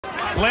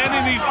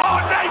landing these.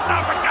 Oh, nice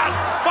uppercut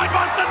by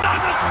Buster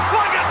Douglas.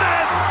 Look at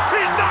this.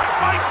 He knocked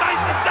Mike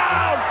Tyson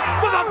down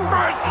for the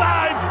first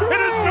time in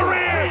his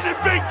career. He's in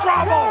big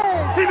trouble.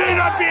 He may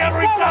not be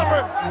able to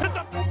recover.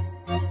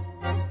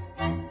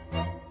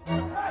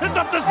 It's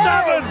up to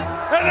 7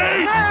 and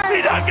 8.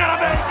 He's not gonna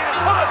make it.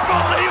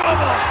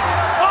 Unbelievable.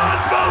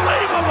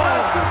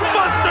 Unbelievable.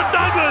 Buster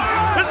Douglas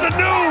is the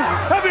new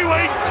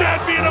heavyweight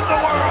champion of the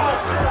world.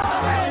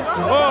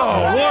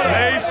 Oh, what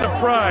a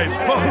surprise,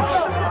 folks.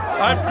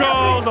 I've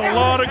called a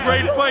lot of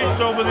great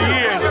fights over the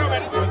years.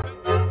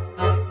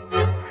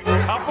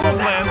 Couple have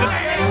landed,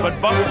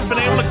 but Buster's been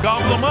able to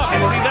gobble them up. You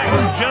see that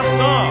one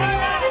just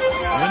off.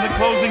 In the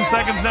closing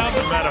seconds now,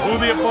 no matter who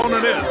the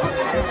opponent is.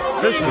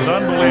 This is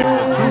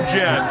unbelievable. 2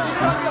 jabs.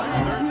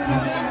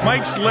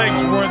 Mike's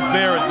legs weren't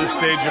there at this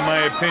stage, in my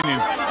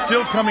opinion.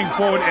 Still coming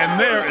forward, and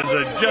there is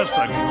just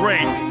a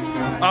great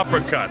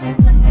uppercut.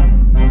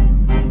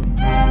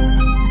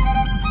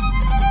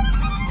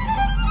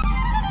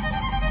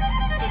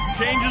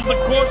 Changes the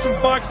course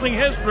of boxing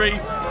history,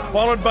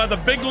 followed by the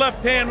big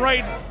left hand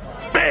right.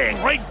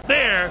 Bang! Right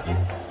there.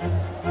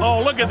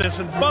 Oh, look at this.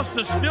 And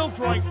Buster's still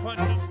throwing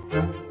punches.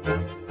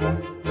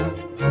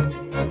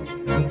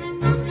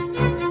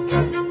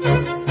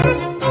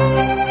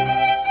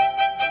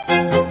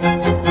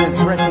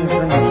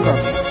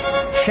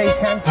 Shake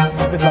hands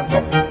with them.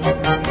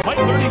 Mike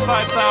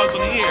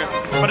 35,000 a year,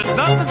 but it's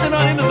not that they're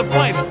not into the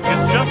fight.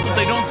 It's just that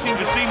they don't seem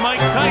to see Mike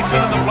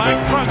Tyson in the black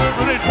trunks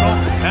traditional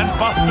and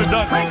Buster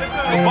Douglas.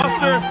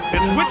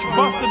 It's which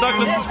Buster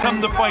Douglas has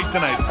come to fight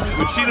tonight.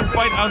 We've seen him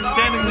fight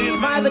outstandingly.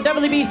 By the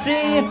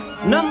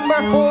WBC number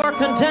 4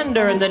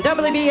 contender in the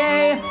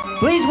WBA,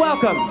 please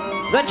welcome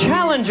the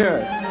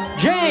challenger,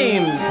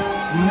 James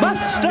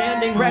Buster.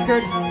 Standing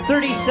record,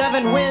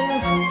 37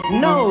 wins,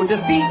 no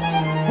defeats,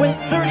 with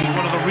 30.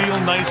 One of the real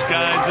nice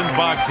guys in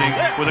boxing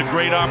with a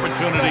great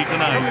opportunity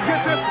tonight.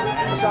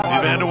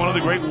 Evander, one of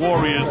the great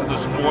warriors of the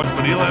sport,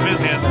 but he'll have his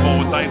hands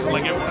full with Tyson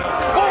like it.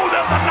 Oh,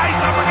 that's a nice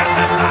uppercut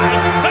this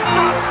time. The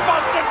drop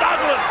Buster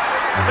Douglas.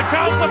 The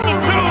count's up to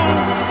 2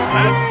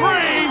 and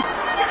 3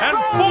 and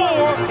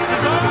 4.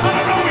 Is on. Oh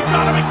no, he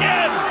got him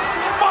again.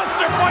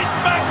 Buster fights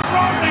back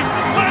strongly,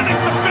 landing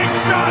some big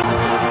shots.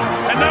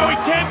 And now he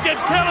can't get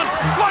killed.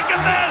 Look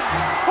at this.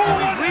 Who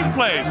won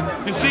replays?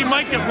 You see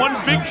Mike get one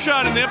big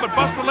shot in there, but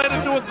Buster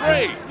landed 2 or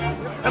 3.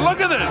 And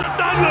look at this.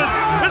 Douglas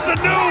is the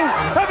new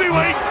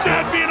heavyweight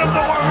champion of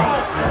the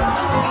world.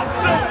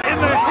 In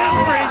the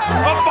history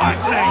of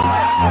boxing.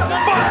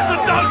 Buster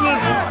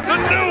Douglas, the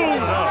new.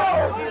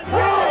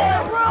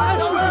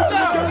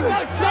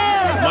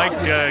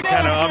 Mike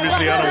kind of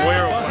obviously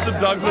unaware of Buster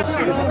Douglas.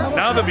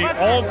 Now there'll be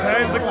all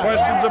kinds of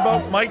questions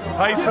about Mike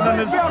Tyson and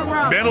his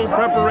mental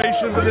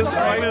preparation for this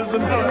fight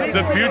and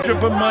the future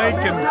for Mike.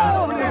 And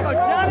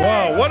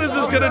wow, what is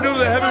this going to do to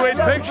the heavyweight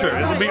picture?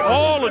 It'll be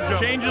all a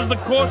changes the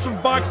course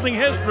of boxing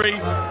history,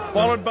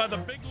 followed by the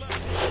big.